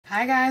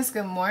Hi guys,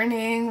 good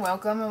morning.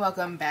 Welcome and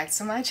welcome back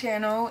to my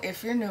channel.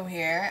 If you're new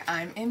here,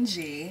 I'm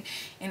MG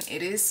and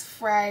it is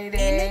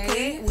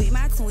Friday. With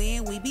my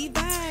twin, we be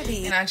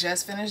vibing. And I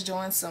just finished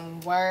doing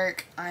some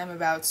work. I am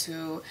about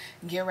to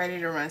get ready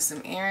to run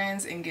some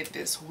errands and get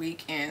this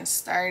weekend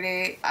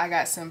started. I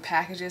got some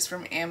packages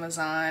from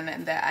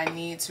Amazon that I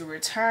need to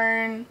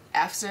return.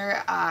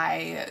 After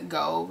I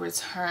go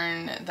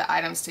return the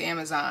items to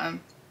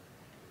Amazon,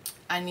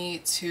 I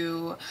need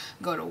to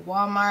go to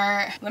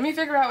Walmart. Let me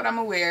figure out what I'm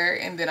gonna wear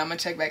and then I'm gonna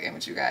check back in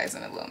with you guys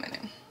in a little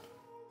minute.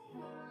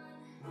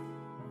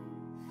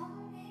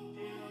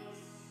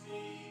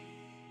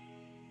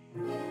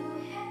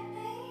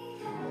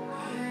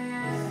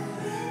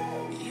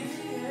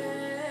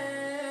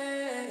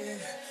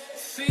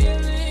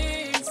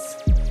 Feelings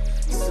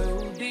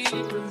so deep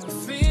in my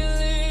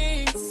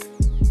feelings.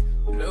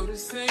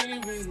 Noticing you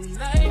really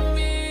like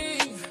me.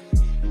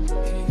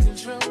 Can't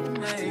control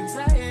my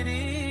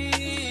anxiety.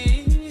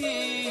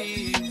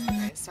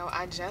 So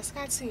I just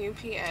got to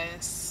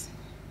UPS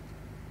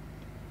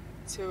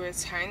to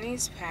return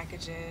these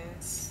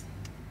packages.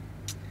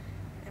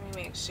 Let me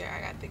make sure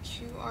I got the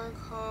QR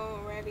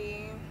code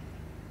ready.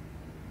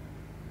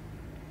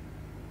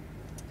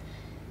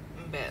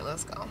 Bet,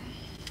 let's go.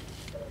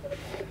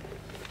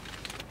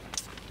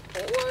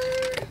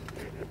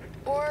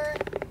 Or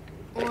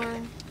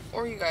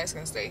you guys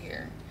can stay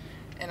here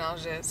and I'll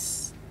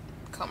just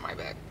come right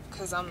back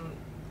because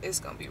it's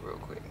gonna be real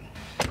quick.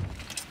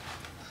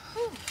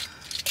 Whew.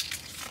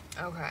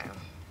 Okay,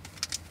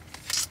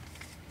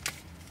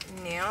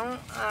 now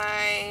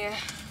I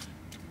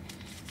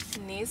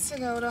need to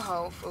go to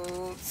Whole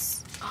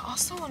Foods. I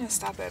also want to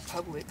stop at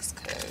Publix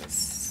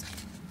because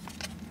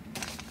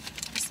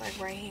it's like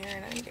right here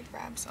and I need to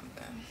grab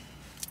something.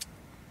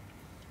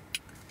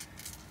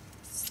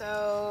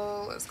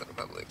 So let's go to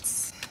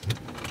Publix.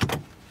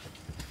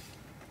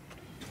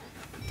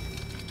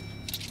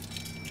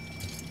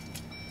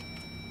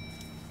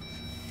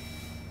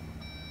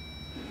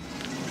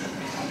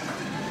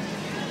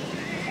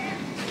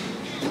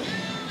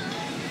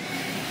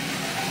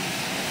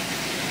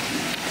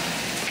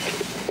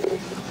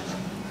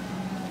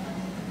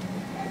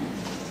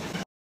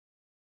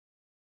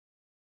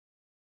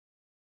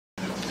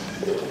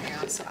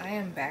 So I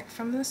am back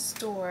from the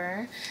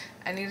store.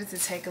 I needed to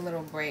take a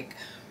little break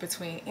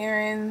between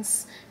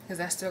errands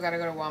because I still gotta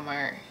go to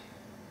Walmart,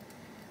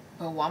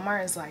 but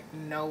Walmart is like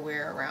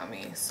nowhere around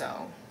me,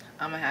 so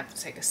I'm gonna have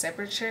to take a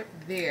separate trip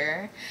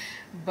there.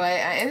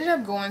 But I ended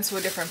up going to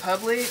a different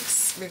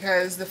Publix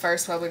because the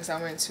first Publix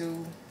I went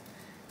to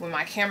when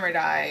my camera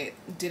died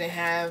didn't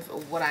have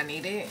what I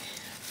needed.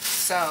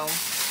 So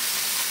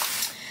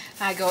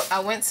I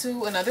went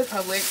to another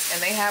Publix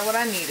and they had what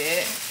I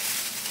needed.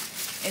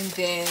 And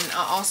then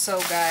I also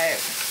got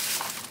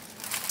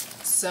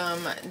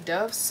some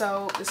Dove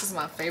soap. This is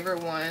my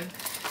favorite one,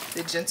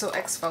 the gentle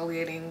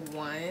exfoliating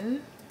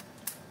one.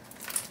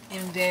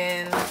 And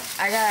then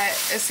I got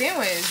a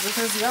sandwich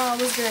because y'all,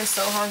 was getting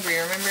so hungry.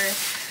 Remember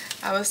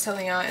I was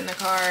telling y'all in the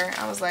car,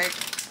 I was like,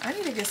 I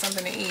need to get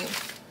something to eat.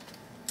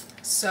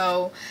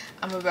 So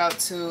I'm about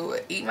to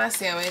eat my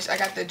sandwich. I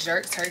got the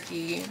jerk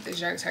turkey. The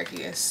jerk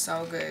turkey is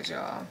so good,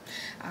 y'all.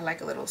 I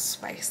like a little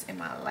spice in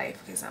my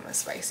life because I'm a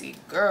spicy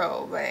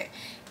girl. But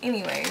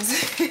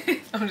anyways,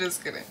 I'm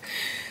just kidding.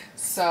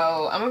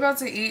 So I'm about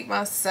to eat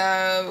my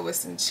sub with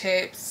some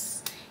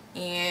chips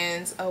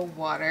and a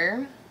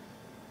water.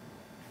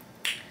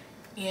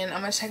 And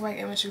I'm gonna check back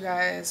in with you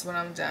guys when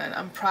I'm done.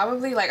 I'm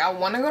probably like, I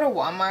want to go to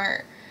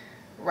Walmart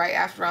right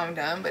after I'm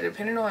done, but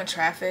depending on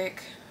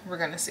traffic, we're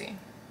gonna see.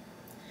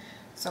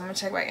 So I'm gonna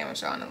check back in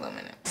with y'all in a little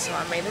minute. So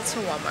I made it to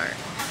Walmart.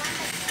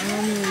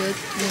 I'm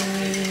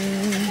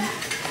looking.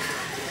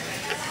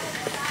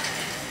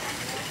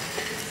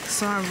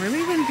 So I've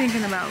really been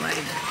thinking about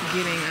like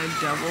getting a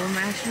double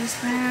mattress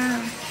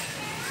pad.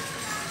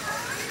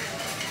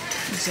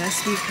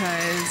 Just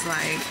because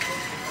like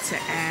to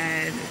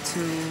add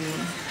to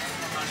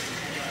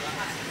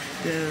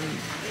the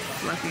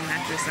fluffy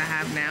mattress I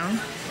have now.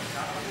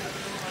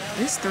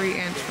 This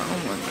 3-inch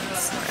foam one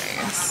looks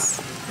nice.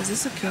 Is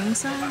this a king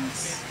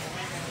size?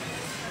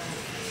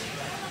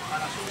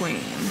 Queen. 2,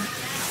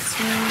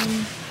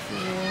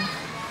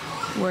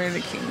 4. Where are the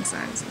king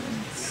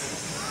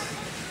sizes?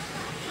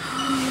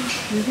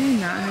 Do they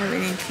not have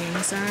any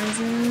king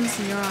sizes?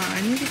 Y'all,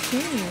 I need a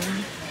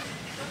king.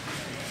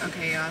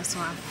 Okay, y'all, so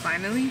I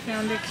finally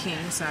found a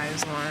king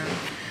size one.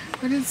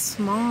 But it's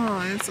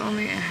small. It's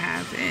only a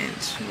 1/2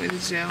 inch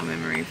with gel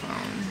memory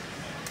foam.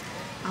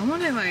 I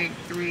wanted like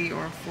 3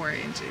 or 4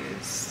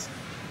 inches.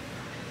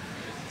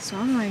 So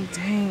I'm like,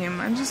 dang, am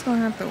I just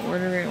gonna have to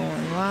order it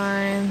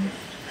online?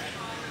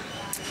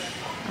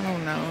 I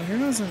don't know. Here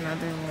goes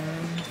another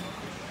one.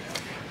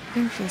 I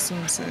think this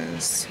one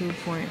says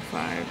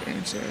 2.5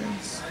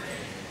 inches.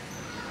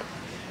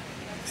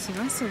 So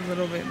that's a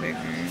little bit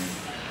bigger.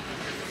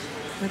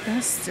 But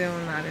that's still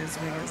not as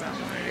big as I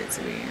wanted it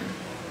to be.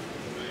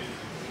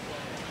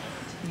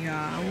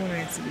 Yeah, I want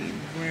it to be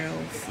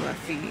real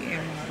fluffy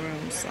and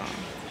real soft.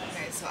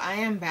 So I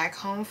am back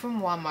home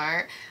from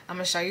Walmart. I'm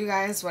gonna show you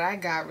guys what I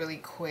got really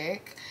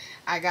quick.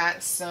 I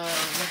got some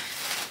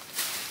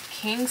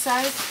king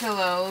size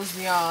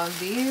pillows, y'all.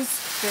 These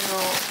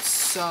feel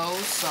so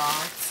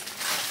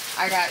soft.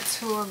 I got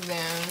 2 of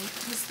them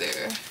because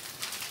they're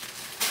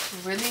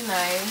really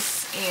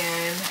nice,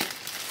 and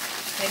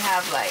they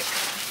have like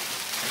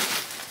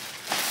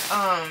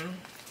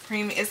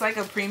it's like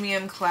a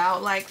premium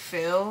cloud like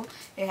feel.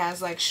 It has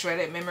like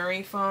shredded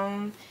memory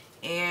foam,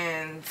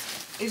 and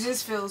it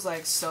just feels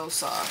like so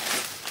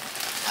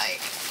soft.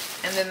 Like,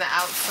 and then the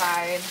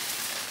outside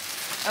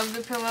of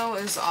the pillow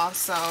is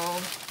also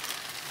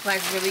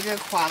like really good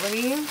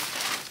quality.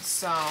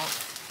 So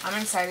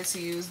I'm excited to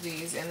use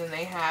these. And then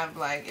they have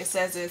like, it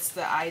says it's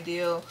the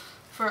ideal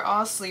for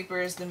all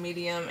sleepers, the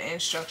medium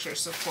and structure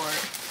support.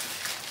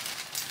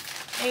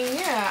 And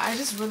yeah, I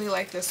just really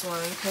like this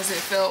one because it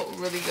felt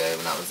really good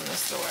when I was in the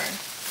store.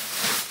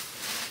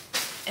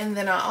 And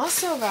then I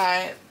also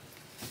got,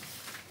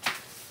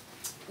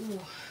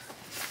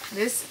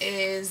 this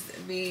is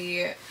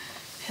the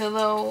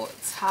pillow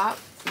top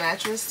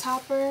mattress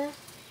topper,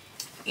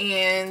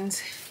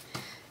 and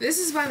this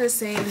is by the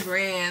same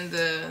brand,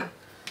 the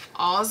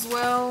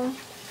Oswell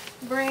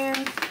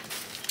brand.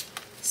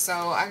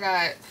 So I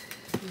got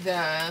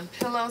the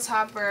pillow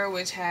topper,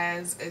 which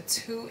has a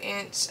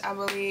 2-inch, I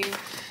believe,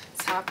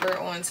 topper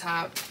on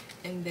top,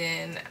 and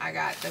then I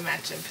got the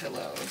matching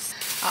pillows.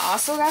 I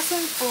also got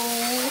some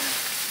food.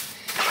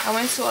 I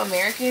went to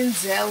American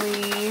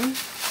Deli.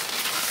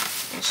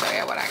 Let me show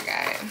you what I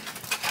got.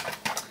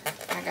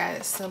 I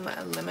got some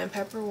lemon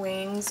pepper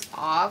wings,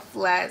 all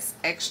flats,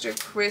 extra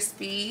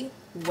crispy,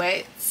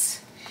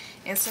 wet,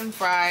 and some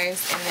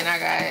fries. And then I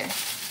got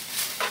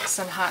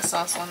some hot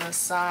sauce on the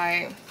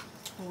side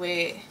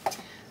with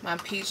my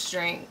peach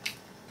drink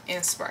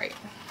and Sprite.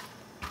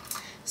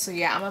 So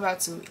yeah, I'm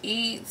about to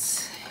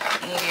eat,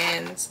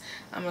 and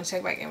I'm gonna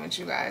check back in with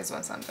you guys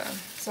once I'm done.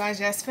 So I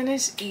just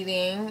finished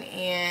eating,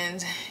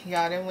 and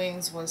y'all, them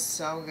wings was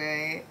so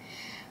good.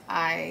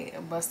 I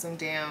bust them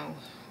down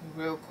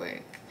real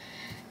quick.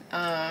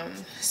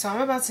 So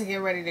I'm about to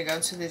get ready to go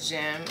to the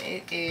gym.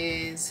 It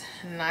is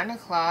 9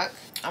 o'clock.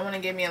 I want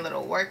to get me a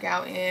little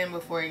workout in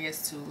before it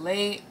gets too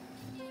late.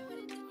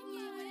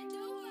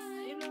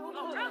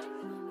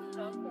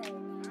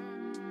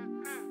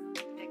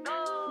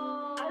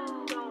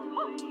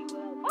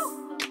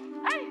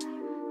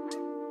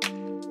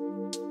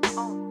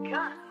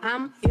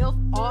 I'm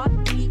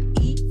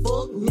F-R-E-E,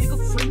 fuck nigga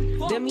free.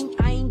 That mean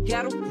I ain't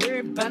gotta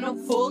worry about no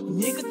fuck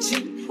nigga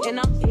cheap. And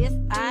I'm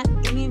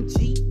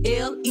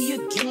S-I-N-G-L-E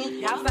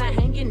again. Outside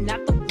hanging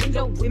out the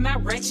window with my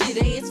ratchet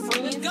ass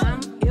friends. I'm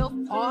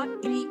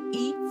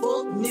F-R-E-E,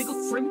 fuck nigga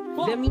free.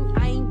 That mean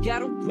I ain't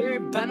gotta worry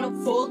about no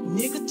fuck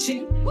nigga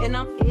cheap. And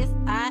I'm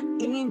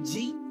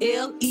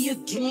S-I-N-G-L-E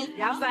again.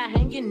 Outside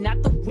hanging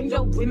out the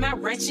window with my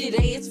ratchet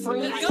ass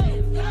friends.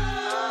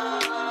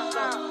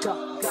 Go.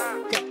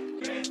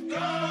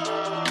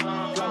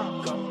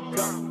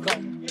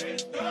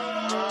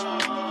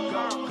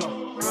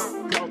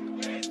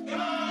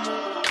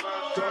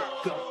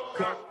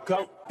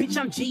 Bitch,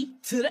 I'm G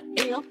to the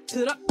L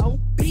to the O,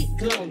 big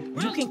glow.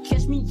 You can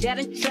catch me out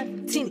in trap,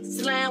 tinny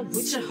slime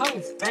with your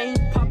hoes. I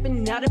ain't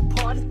popping out at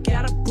parties,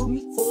 gotta book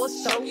me for a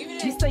show. You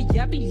say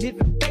I be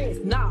living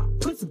fast, nah,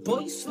 pussy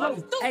boy, you slow.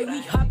 Hey,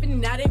 we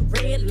hopping out at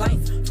red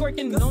lights,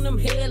 twerking on them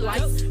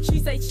headlights. She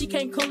say she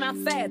can't come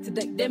outside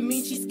today, that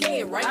means she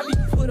scared, right? I be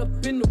put up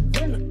in the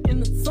winter, in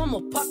the summer,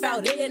 pop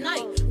out at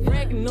night.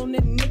 Bragging on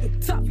that nigga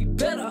top, you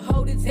better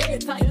hold his head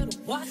tight.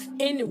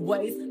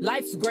 Anyways,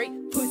 life's great,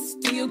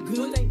 pussy still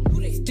good.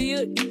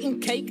 Still eating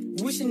cake,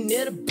 wishing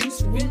that a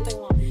bitch real.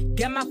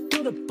 Got my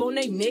foot up on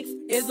they necks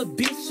as a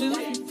bitch should.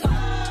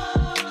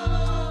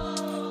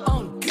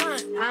 On the gun,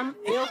 I'm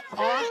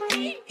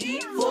F-R-E-E,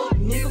 fuck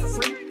nigga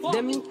free.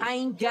 That mean I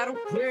ain't gotta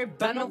worry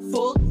about no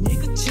fuck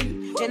nigga cheap.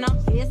 And I'm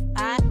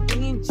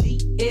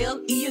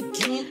S-I-N-G-L-E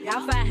again.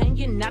 Outside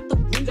hanging out the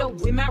window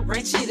with my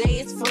ratchet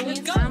ass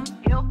friends. I'm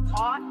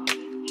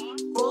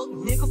F-R-E-E, fuck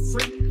nigga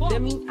free.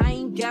 That mean I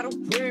ain't gotta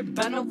worry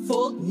about no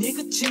fuck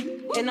nigga cheap.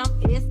 And I'm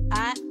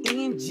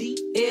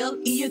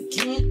S-I-N-G-L-E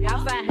again.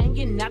 Outside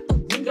hanging out the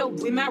window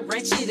with my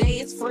ratchet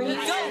ass friends.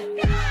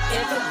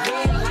 At the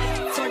red light,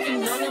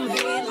 twerking on them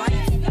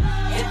headlights.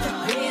 At the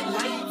red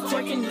light,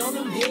 twerking on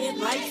them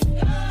headlights.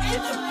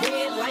 At the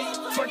red light,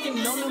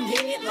 twerking on them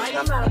headlights.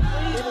 I'm not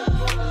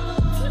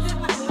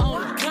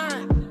on the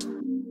gun.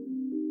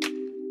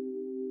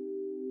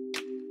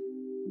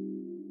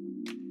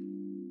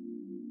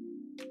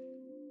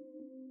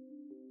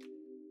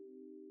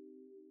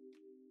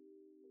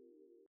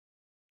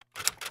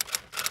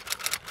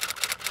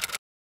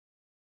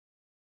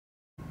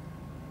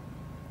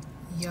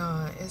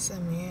 Y'all, it's a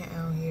man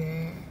out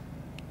here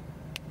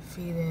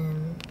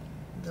feeding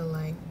the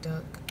like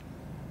duck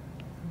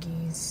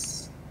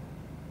geese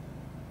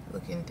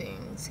looking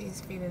things.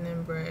 He's feeding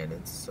them bread.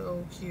 It's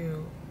so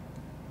cute.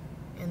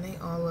 And they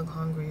all look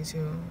hungry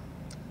too.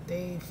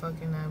 They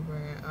fucking that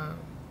bread up.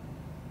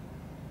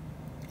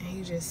 And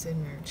he just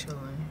sitting there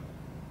chilling,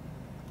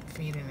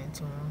 feeding it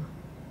to him.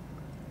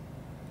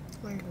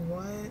 Like,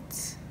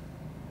 what?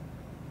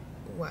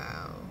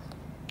 Wow.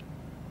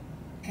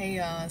 Hey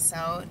y'all,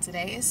 so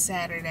today is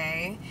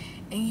Saturday,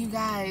 and you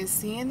guys,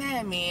 seeing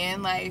that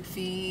man like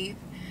feed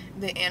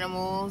the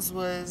animals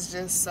was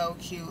just so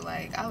cute.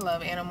 Like, I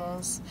love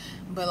animals,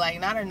 but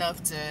like not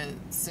enough to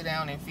sit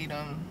down and feed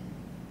them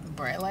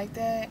bread like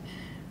that.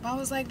 But I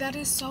was like, that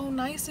is so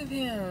nice of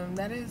him.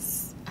 That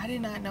is, I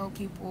did not know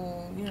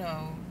people, you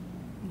know,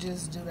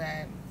 just do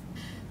that.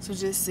 So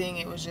just seeing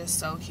it was just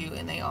so cute,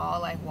 and they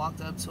all like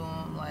walked up to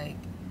him like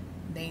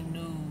they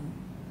knew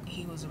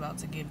he was about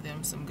to give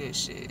them some good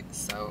shit.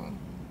 So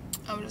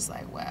I'm just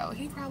like, wow,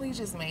 he probably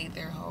just made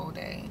their whole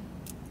day.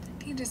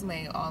 He just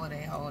made all of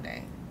their whole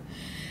day.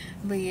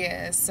 But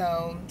yeah,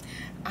 so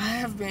I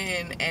have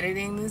been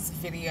editing this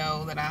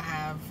video that I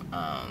have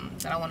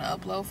that I want to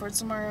upload for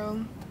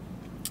tomorrow.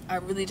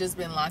 I've really just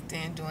been locked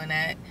in doing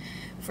that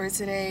for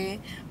today,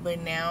 but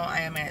now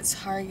I am at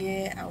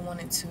Target. I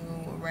wanted to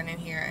run in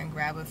here and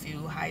grab a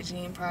few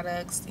hygiene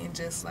products and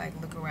just like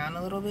look around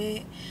a little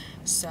bit.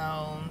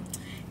 So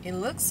it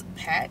looks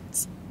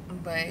packed,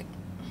 but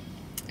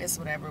it's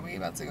whatever. We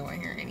about to go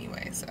in here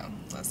anyway, so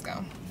let's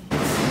go.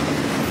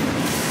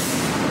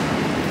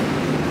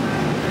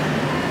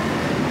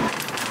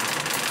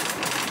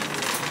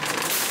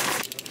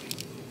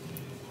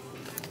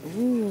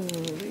 Ooh,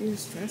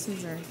 these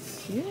dresses are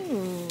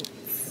cute.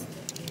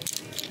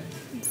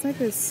 It's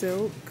like a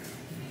silk,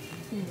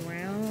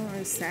 brown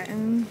or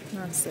satin,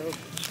 not silk.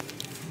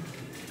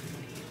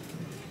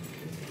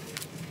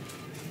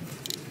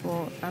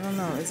 Well, I don't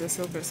know, is it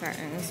silk or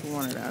satin? It's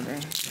one or the other.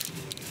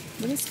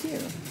 But it's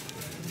cute.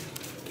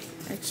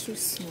 Extra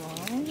small.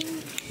 I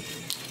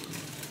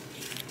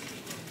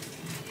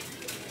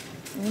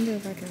wonder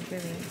if I can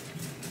fit it.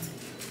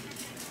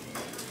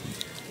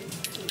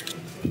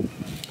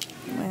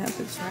 I might have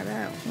to try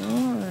that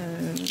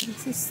one.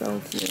 This is so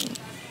cute.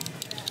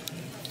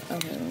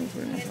 Okay, let me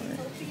put it in for it.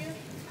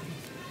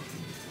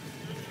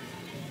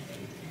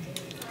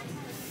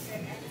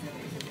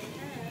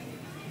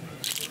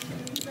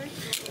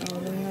 Oh,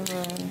 they have a...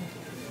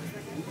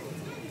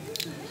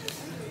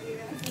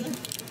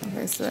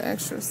 Okay, so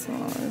extra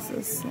small is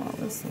the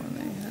smallest one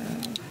they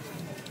have.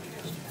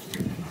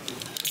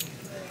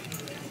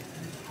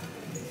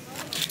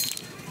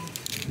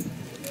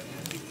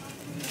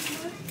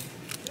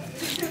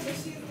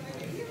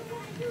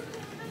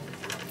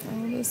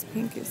 Oh, this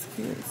pink is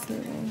cute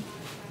too.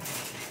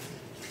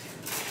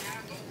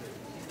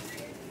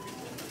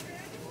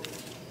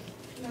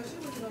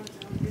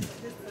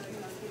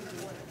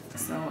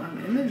 So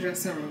I'm in the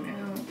dressing room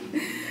now.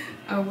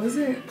 I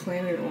wasn't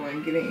planning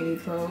on getting any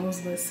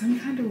clothes, but some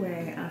kind of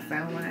way I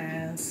found my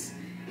ass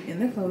in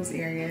the clothes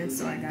area.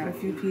 So I got a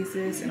few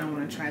pieces and I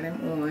want to try them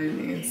on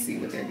and see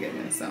what they're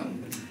giving. So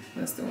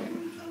let's do it.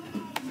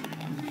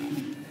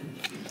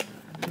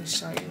 Let me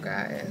show you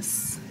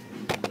guys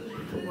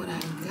what I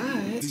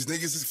got. These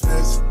niggas is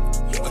fast.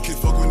 I can't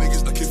fuck with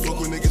niggas, I can't fuck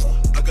with niggas.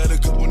 I got a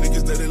couple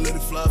niggas that let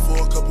it fly for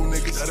a couple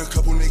niggas. Got a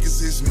couple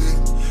niggas is me.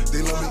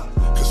 They love me,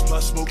 cause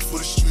plot smoke for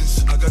the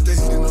streets. I got that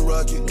heat in the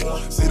rocket.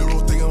 Say the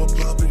wrong thing, I'ma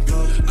pop it.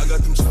 I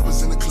got them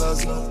choppers in the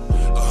closet.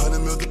 100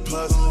 mil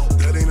deposit.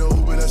 That ain't no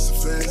Uber, that's the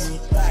feds.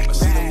 I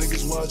see them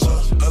niggas watch.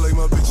 I like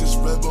my bitches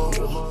red bone.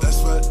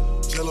 That's fat,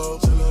 jello,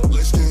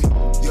 light skin,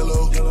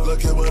 yellow.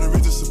 Black hair by the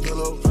Regis a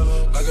pillow.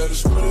 I got a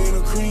spreader in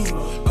a cream.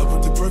 I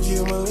put the perky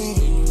in my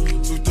lean.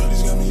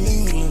 230's got me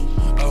lean.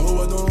 I hope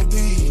I don't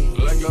bleed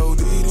like I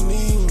OD'd in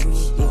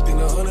these. Walked in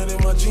 100 in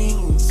my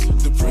jeans.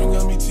 The print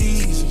got me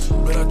teased,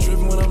 but I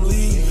driven when I'm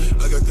leaving.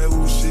 I got that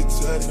woo shit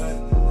tatted.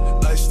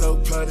 Iced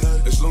out patty.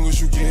 As long as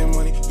you getting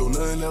money, don't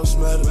nothing else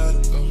matter.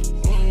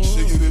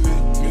 Shake it, baby.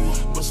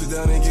 Bust it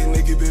down and get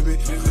naked, baby.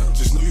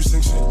 Just know you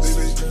sing shit,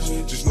 baby.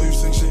 Just know you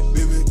sing shit,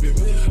 baby.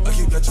 I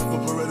keep that chopper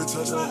Beretta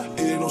touch.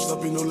 It ain't no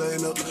stopping, no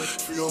letting up.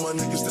 Free all my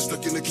niggas that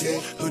stuck in the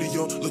can. Hoodie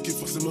on, looking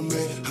for some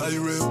man. How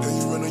you real,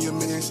 and you run on your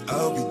mans.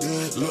 I'll be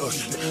dead. Look,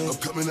 I'm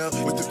coming out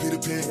with the Peter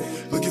Pan.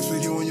 Looking for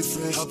you and your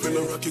friends. Hop in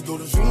the rocket, go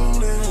to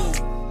Venus.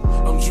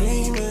 I'm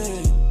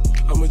dreaming,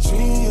 I'm a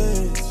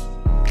genius.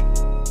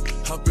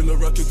 Hop in the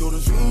rocket, go to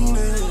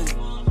Venus.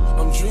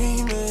 I'm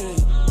dreaming,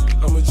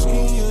 I'm a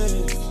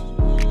genius.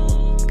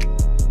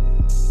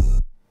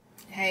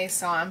 Hey,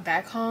 so I'm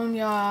back home,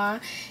 y'all,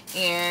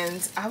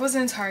 and I was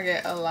in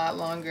Target a lot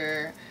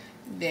longer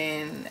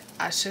than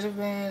I should have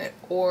been,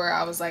 or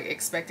I was like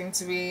expecting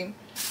to be.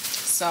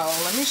 So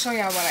let me show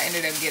y'all what I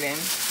ended up getting.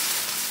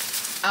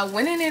 I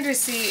went in there to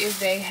see if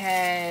they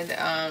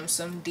had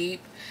some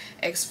deep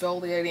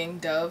exfoliating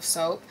Dove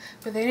soap,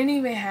 but they didn't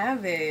even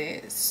have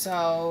it.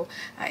 So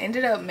I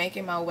ended up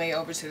making my way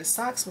over to the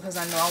socks because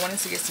I know I wanted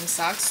to get some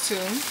socks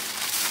too.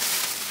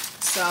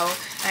 So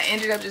I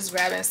ended up just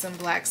grabbing some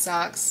black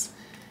socks.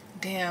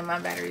 Damn, my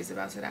battery's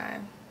about to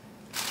die.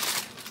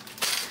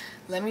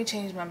 Let me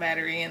change my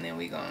battery and then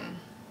we gonna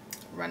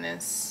run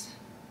this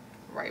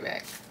right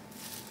back.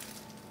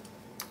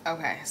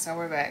 Okay, so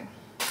we're back.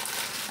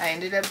 I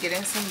ended up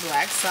getting some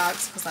black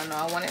socks because I know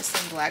I wanted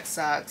some black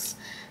socks.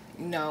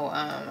 you know,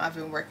 I've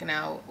been working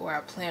out, or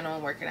I plan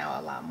on working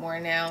out a lot more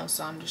now,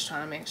 so I'm just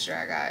trying to make sure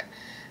I got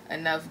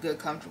enough good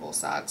comfortable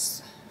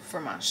socks for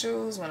my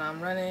shoes when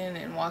I'm running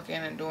and walking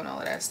and doing all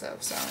of that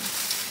stuff. So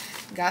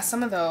got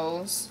some of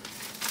those.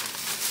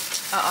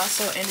 I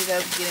also ended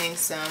up getting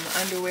some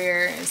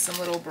underwear and some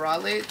little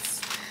bralettes.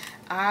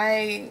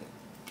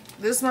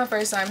 This is my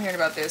first time hearing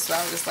about this, so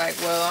I was just like,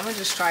 well, I'm gonna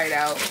just try it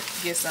out,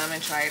 get some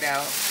and try it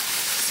out.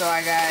 So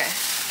I got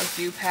a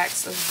few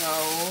packs of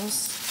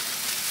those.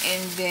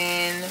 And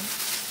then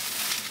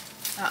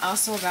I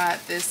also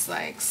got this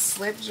like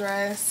slip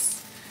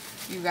dress.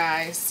 You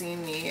guys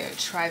seen me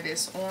try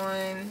this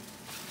on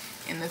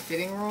in the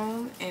fitting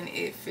room, and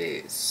it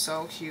fits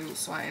so cute,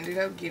 so I ended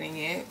up getting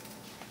it.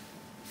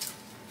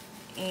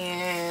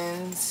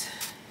 And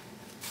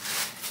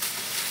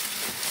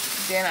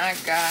then I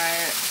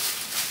got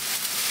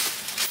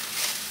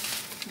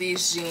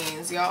these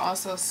jeans. Y'all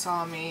also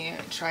saw me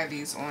try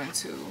these on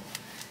too,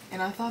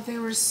 and I thought they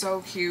were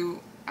so cute.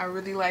 I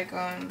really like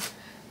them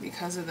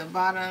because of the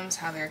bottoms,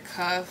 how they're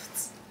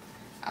cuffed.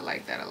 I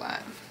like that a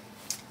lot.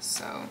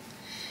 So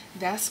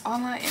that's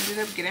all I ended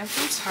up getting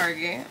from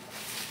Target.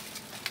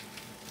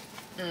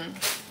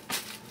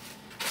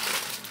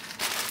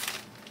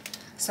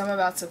 So I'm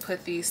about to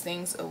put these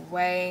things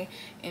away,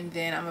 and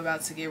then I'm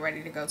about to get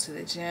ready to go to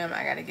the gym.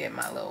 I gotta get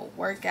my little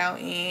workout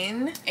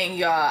in. And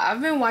y'all,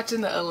 I've been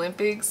watching the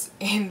Olympics,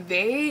 and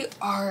they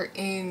are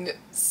in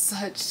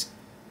such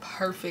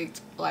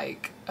perfect,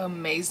 like,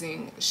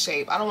 amazing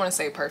shape. I don't want to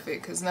say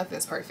perfect because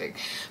nothing's perfect,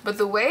 but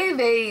the way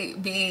they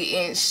be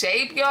in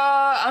shape,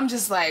 y'all, I'm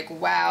just like,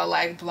 wow,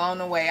 like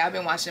blown away. I've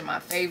been watching my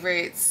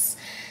favorites.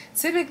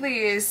 Typically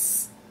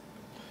it's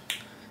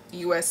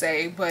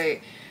USA, but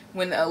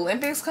when the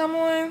Olympics come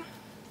on,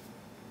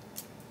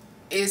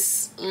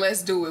 it's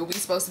let's do it. We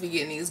supposed to be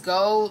getting these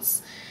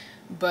golds,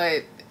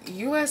 but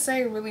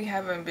USA really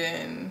haven't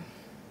been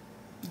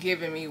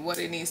giving me what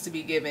it needs to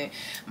be given.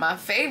 My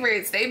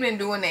favorites, they've been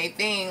doing their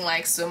thing.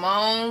 Like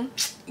Simone,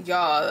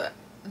 y'all,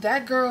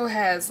 that girl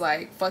has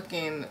like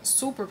fucking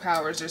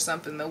superpowers or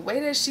something. The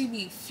way that she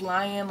be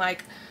flying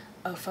like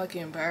a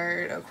fucking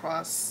bird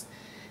across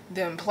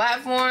them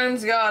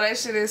platforms, y'all, that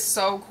shit is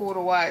so cool to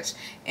watch.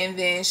 And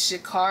then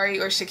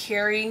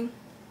Sha'Carri,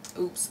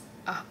 oops,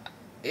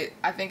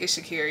 I think it's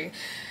Sha'Carri.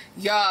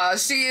 Y'all,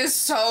 she is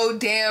so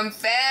damn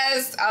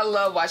fast. I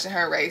love watching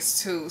her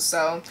race too.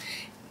 So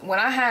when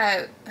I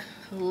had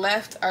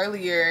left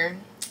earlier,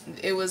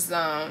 it was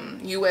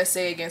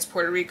USA against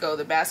Puerto Rico,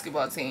 the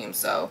basketball team.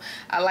 So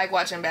I like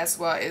watching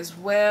basketball as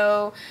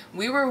well.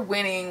 We were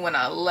winning when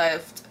I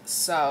left,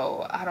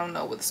 so I don't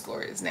know what the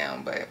score is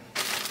now, but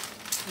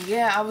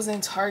yeah, I was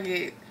in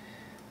Target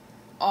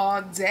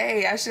all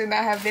day. I should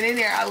not have been in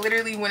there. I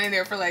literally went in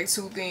there for like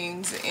 2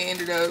 things and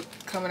ended up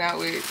coming out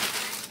with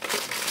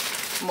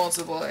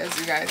multiple, as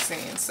you guys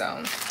seen.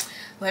 So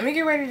let me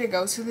get ready to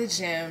go to the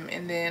gym,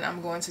 and then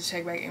I'm going to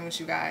check back in with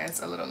you guys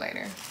a little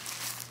later.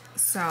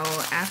 So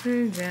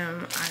after the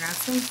gym, I got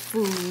some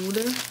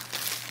food.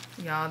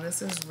 Y'all,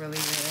 this is really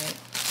good.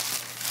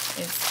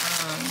 It's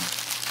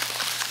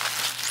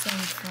some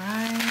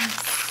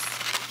fries,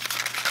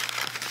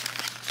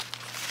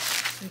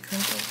 the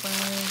crinkle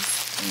fries,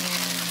 and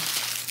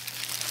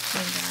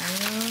the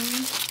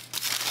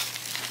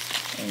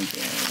and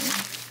then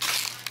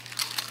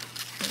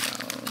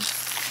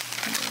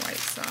the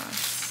white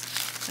sauce.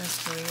 That's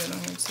really good on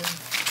here too.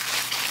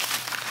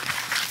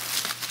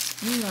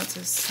 I'm about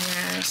to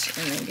smash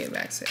and then get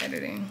back to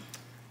editing.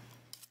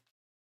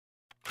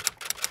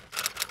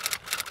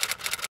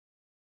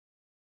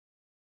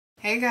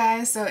 Hey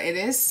guys, so it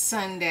is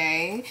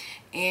Sunday,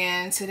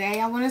 and today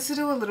I wanted to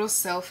do a little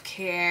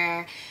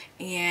self-care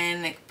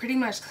and pretty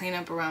much clean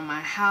up around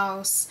my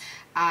house.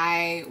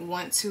 I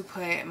want to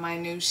put my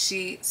new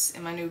sheets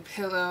and my new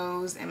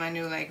pillows and my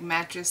new like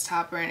mattress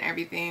topper and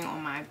everything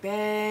on my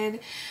bed.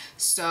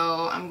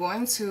 So I'm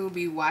going to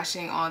be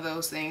washing all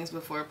those things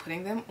before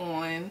putting them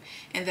on.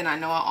 And then I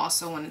know I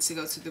also wanted to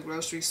go to the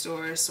grocery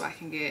store so I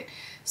can get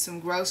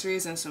some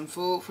groceries and some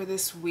food for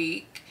this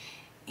week.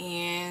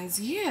 And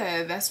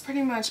yeah, that's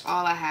pretty much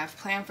all I have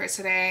planned for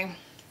today.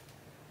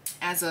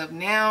 As of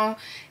now,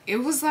 it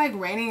was like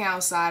raining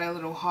outside a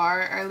little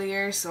hard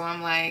earlier, so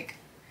I'm like,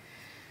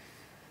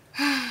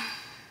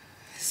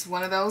 it's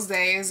one of those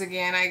days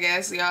again, I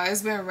guess. Y'all,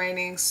 it's been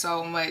raining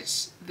so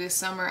much this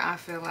summer, I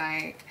feel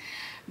like.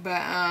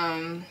 But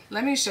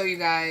let me show you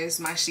guys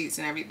my sheets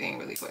and everything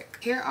really quick.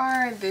 Here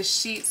are the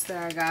sheets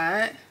that I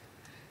got.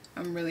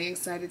 I'm really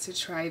excited to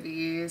try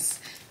these.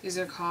 These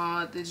are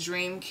called the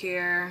Dream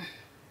Care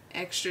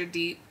Extra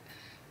Deep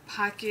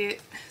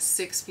Pocket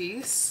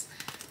 6-piece.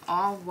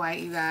 All white,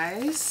 you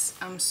guys.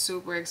 I'm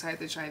super excited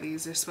to try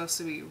these. They're supposed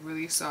to be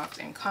really soft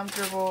and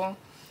comfortable.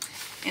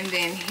 And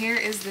then here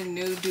is the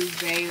new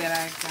duvet that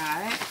I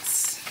got.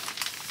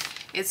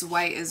 It's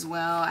white as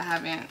well. I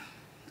haven't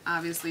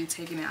obviously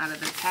taken it out of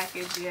the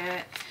package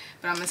yet,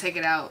 but I'm gonna take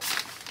it out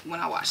when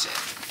I wash it.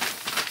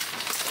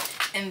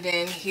 And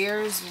then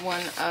here's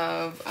one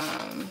of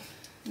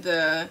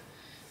the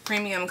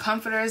premium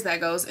comforters that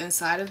goes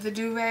inside of the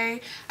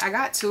duvet. I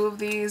got 2 of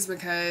these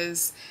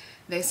because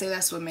they say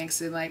that's what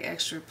makes it like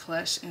extra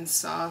plush and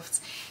soft.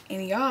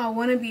 And y'all, I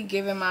want to be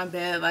giving my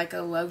bed like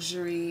a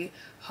luxury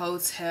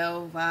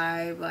hotel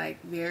vibe,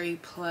 like very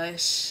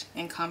plush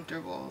and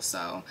comfortable.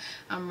 So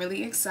I'm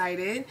really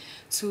excited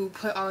to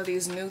put all of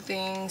these new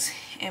things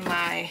in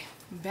my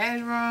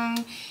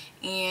bedroom.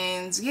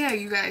 And yeah,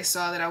 you guys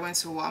saw that I went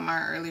to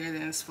Walmart earlier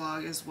in this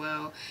vlog as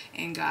well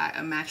and got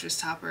a mattress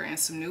topper and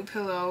some new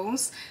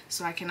pillows,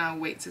 so I cannot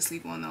wait to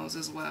sleep on those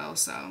as well.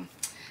 So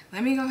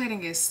let me go ahead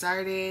and get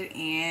started,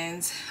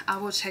 and I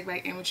will check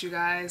back in with you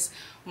guys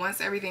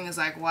once everything is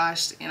like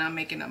washed and I'm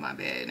making up my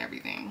bed and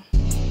everything.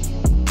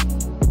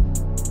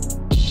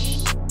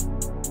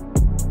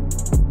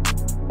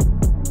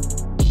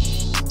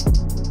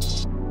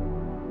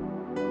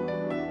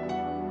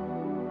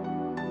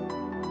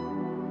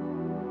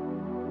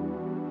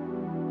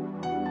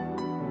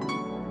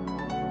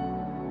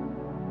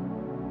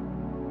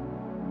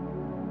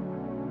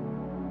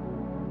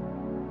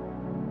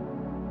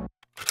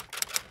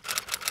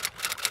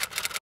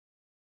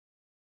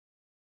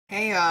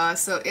 Hey y'all,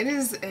 so it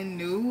is a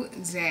new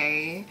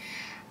day.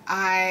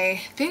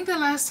 I think the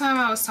last time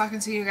I was talking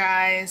to you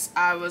guys,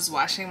 I was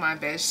washing my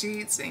bed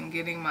sheets and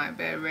getting my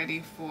bed ready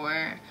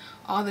for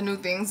all the new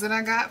things that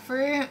I got for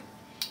it.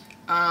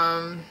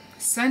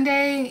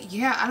 Sunday,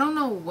 yeah, I don't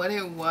know what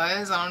it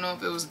was. I don't know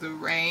if it was the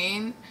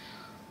rain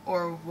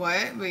or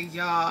what, but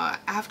y'all,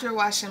 after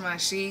washing my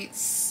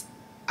sheets,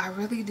 I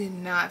really did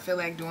not feel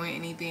like doing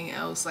anything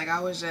else. Like, I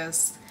was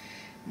just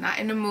not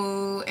in the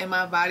mood, and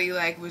my body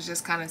like was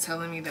just kind of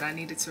telling me that I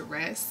needed to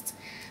rest.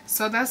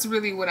 So that's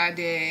really what I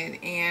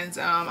did. And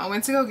I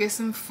went to go get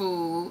some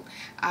food.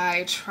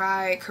 I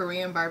tried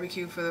Korean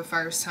barbecue for the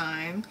first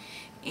time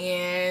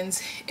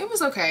and it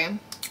was okay.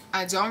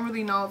 I don't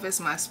really know if it's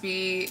my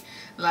speed.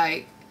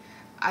 Like,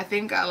 I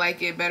think I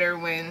like it better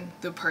when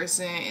the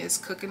person is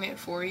cooking it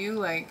for you,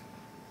 like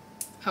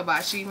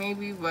hibachi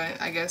maybe,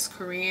 but I guess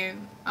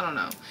Korean, I don't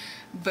know.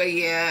 But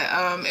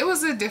yeah, it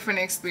was a different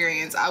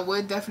experience. I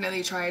would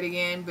definitely try it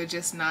again, but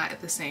just not at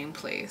the same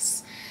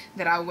place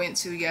that I went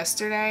to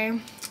yesterday.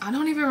 I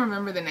don't even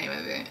remember the name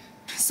of it.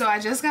 So I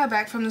just got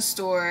back from the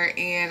store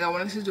and I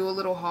wanted to do a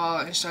little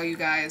haul and show you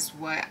guys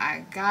what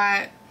I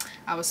got.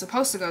 I was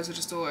supposed to go to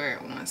the store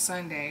on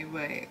Sunday,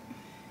 but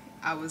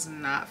I was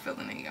not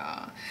feeling it,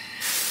 y'all.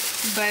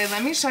 But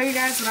let me show you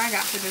guys what I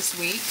got for this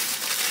week.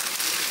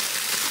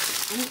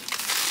 Ooh.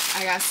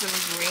 I got some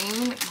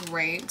green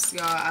grapes.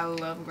 Y'all, I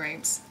love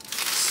grapes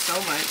so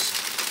much,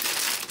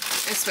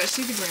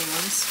 especially the green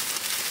ones.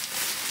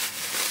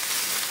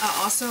 I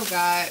also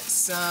got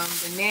some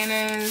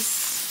bananas.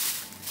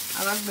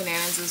 I love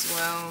bananas as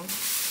well.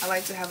 I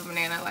like to have a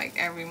banana like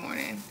every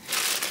morning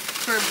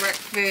for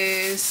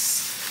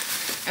breakfast,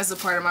 as a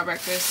part of my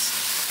breakfast.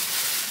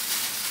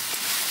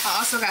 I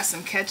also got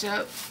some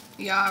ketchup.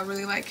 Y'all, I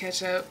really like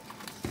ketchup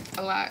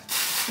a lot.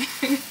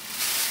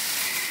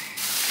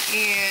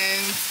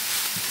 And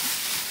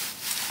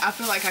I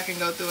feel like I can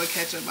go through a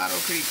ketchup bottle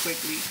pretty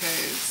quickly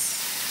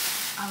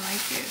because I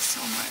like it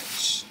so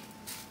much.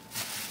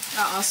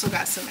 I also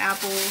got some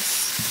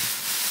apples.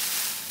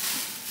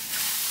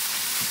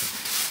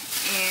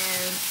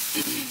 And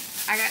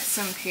I got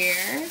some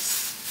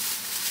pears.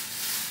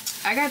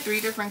 I got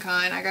 3 different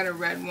kinds. I got a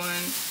red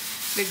one,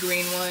 the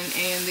green one,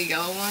 and the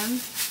yellow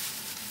one.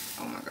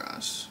 Oh my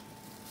gosh.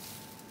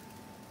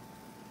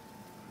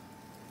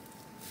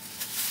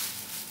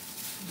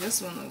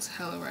 This one looks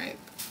hella ripe.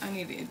 I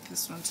need to eat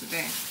this one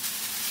today.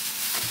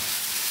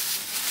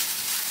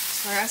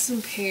 So I got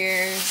some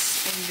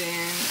pears, and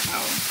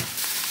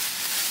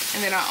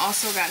then I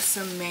also got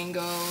some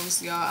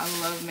mangoes. Y'all, I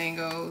love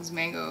mangoes.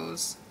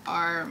 Mangoes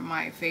are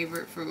my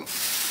favorite fruit.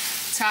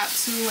 Top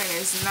 2, and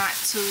it's not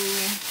 2.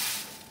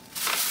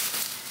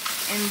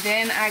 And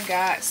then I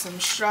got some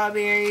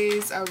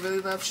strawberries. I really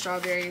love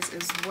strawberries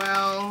as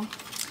well.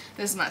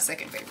 This is my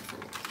second favorite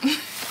fruit.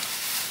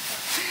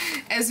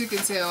 As you can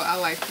tell, I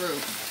like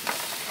fruit.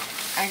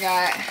 I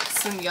got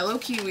some yellow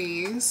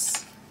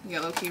kiwis.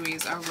 Yellow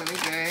kiwis are really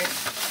good.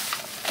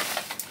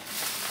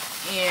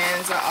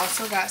 And I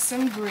also got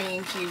some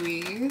green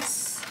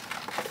kiwis.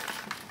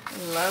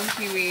 Love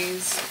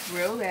kiwis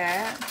real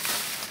bad.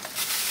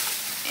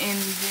 And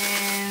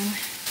then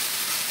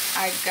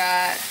I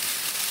got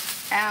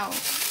a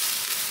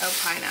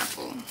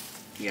pineapple.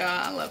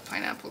 Yeah, I love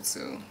pineapple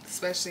too,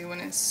 especially when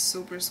it's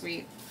super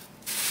sweet.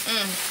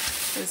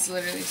 It's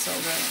literally so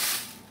good.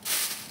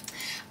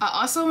 I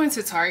also went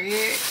to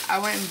Target. I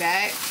went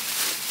back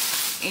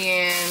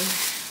and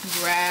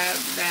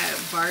grabbed that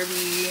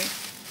Barbie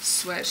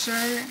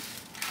sweatshirt.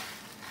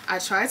 I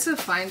tried to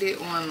find it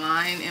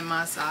online in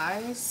my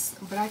size,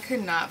 but I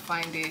could not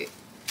find it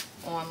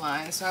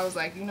online. So I was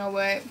like, you know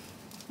what?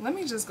 Let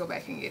me just go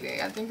back and get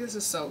it. I think this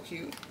is so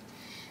cute.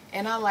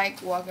 And I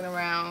like walking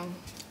around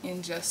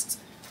in just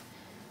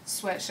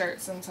sweatshirts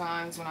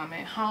sometimes when I'm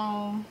at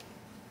home.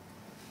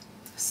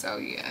 So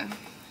yeah,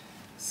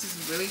 this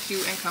is really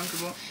cute and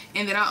comfortable.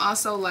 And then I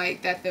also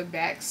like that the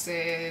back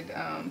said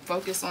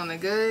focus on the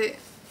good.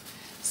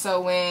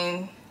 So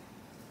when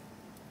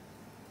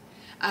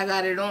I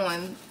got it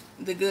on,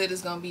 the good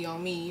is gonna be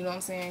on me. You know what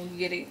I'm saying? You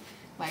get it?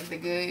 Like the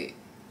good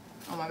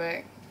on my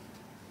back.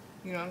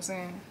 You know what I'm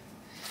saying?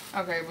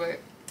 Okay, but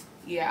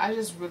yeah, I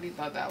just really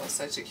thought that was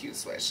such a cute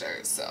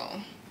sweatshirt.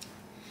 So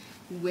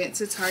went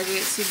to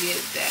Target to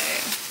get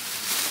that.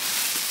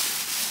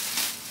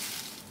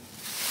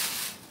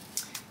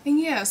 And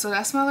yeah, so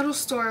that's my little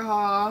store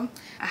haul.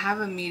 I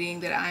have a meeting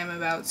that I am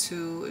about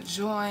to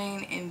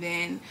join, and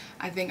then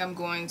I think I'm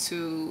going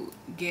to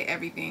get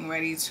everything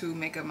ready to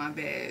make up my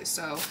bed.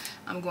 So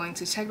I'm going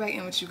to check back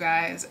in with you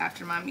guys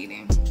after my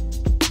meeting.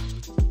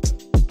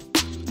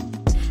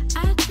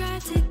 I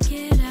tried to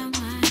get out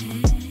my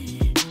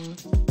head,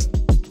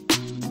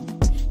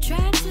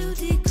 tried to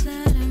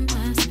declutter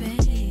my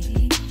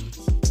space,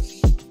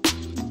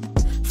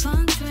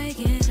 feng shui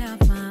get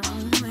out my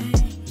own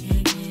way.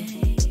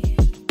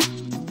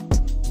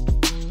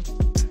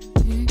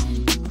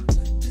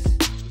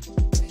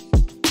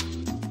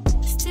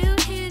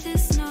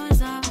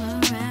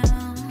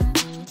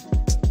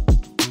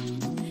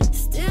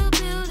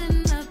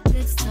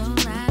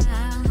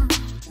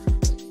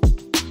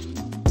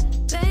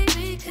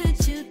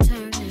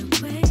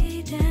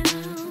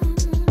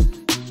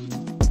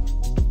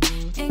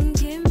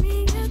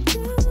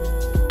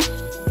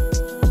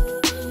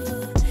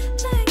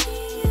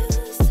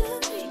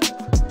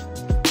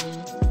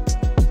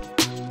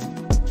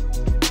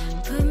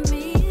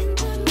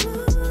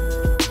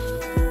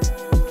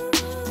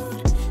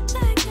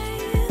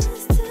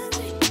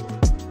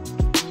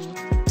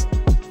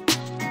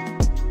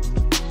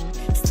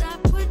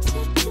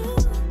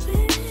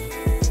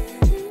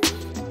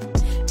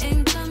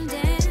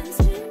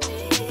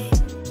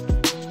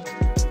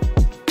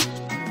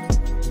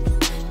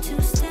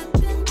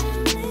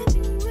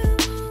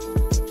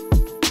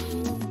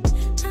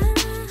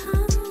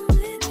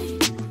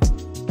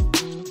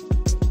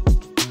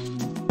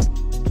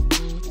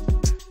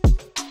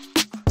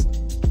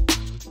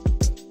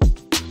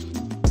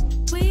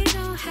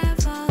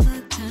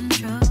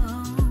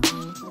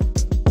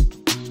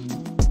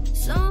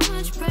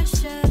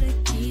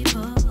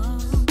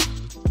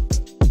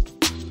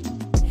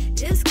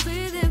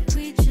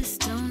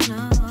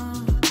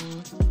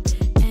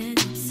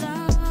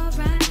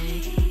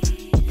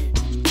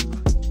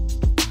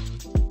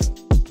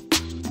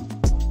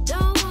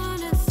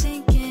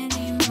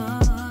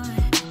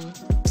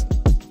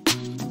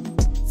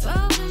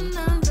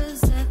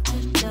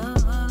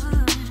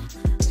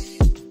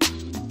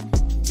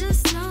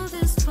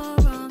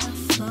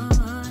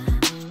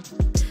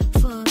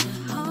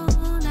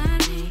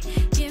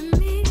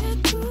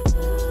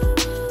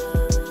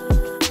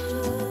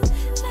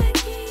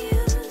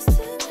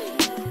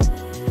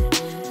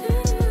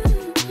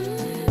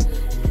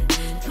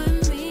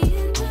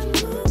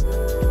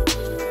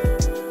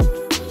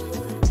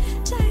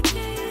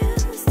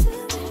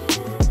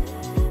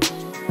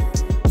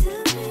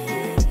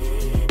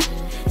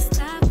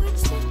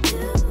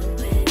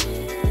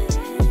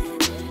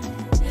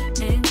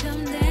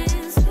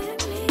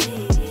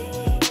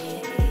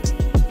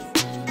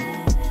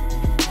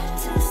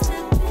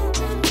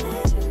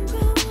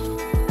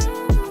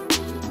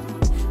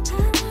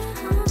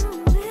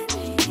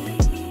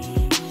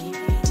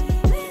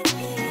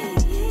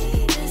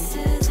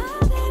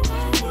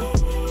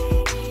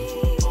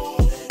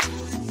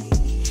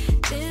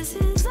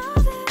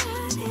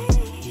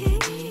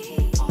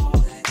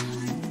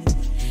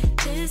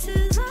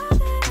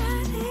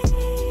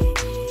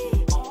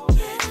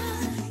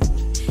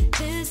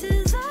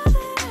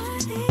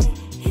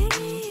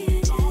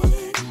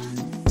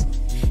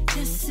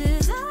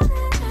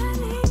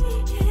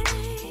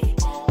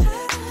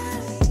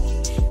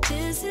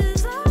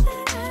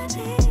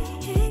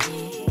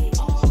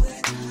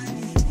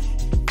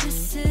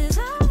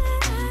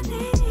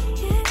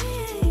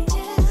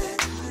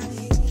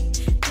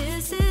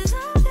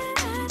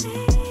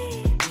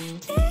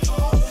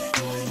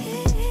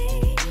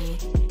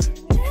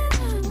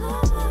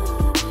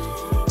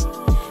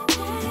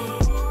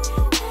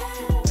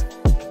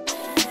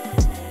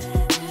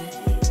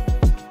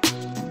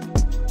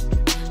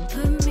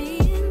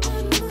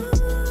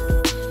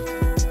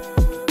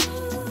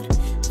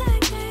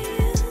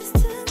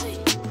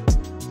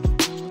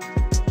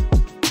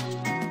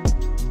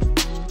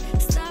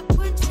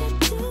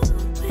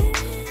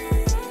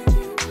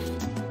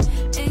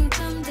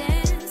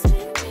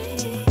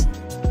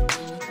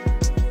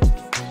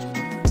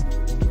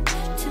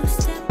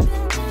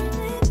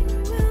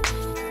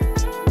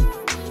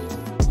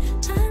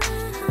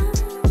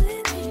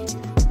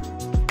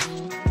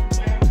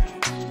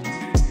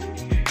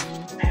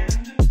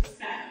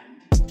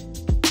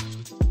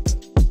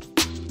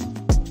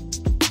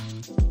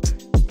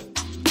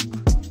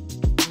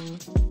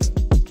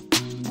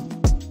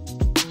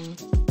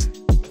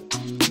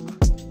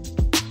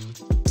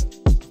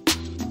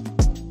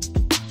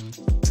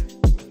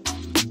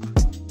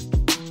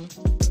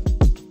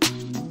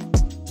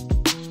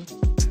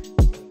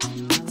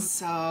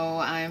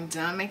 I'm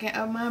done making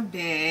up my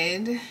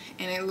bed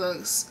and it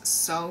looks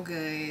so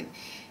good.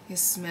 It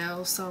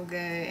smells so good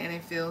and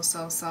it feels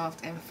so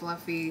soft and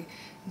fluffy,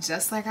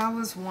 just like I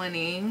was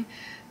wanting.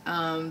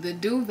 The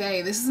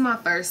duvet, this is my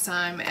first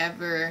time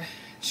ever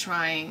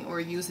trying or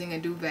using a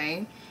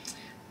duvet.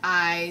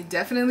 I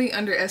definitely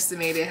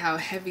underestimated how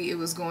heavy it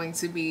was going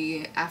to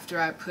be after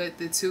I put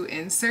the 2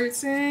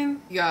 inserts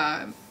in.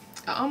 Y'all,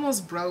 I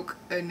almost broke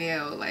a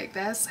nail. Like,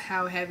 that's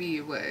how heavy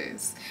it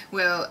was.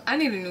 Well, I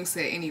need a new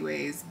set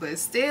anyways, but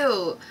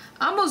still,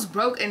 I almost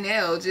broke a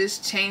nail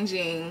just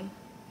changing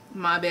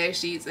my bed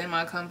sheets and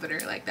my comforter.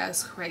 Like,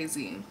 that's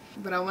crazy.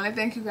 But I want to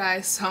thank you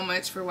guys so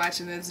much for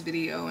watching this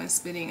video and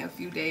spending a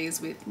few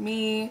days with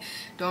me.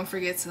 Don't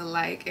forget to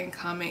like and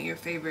comment your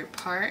favorite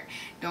part.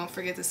 Don't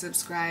forget to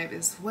subscribe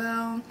as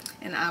well,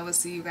 and I will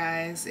see you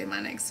guys in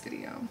my next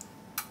video.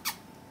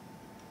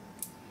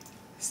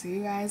 See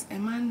you guys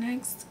in my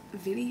next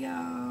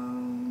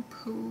video.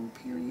 Poo,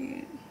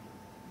 period.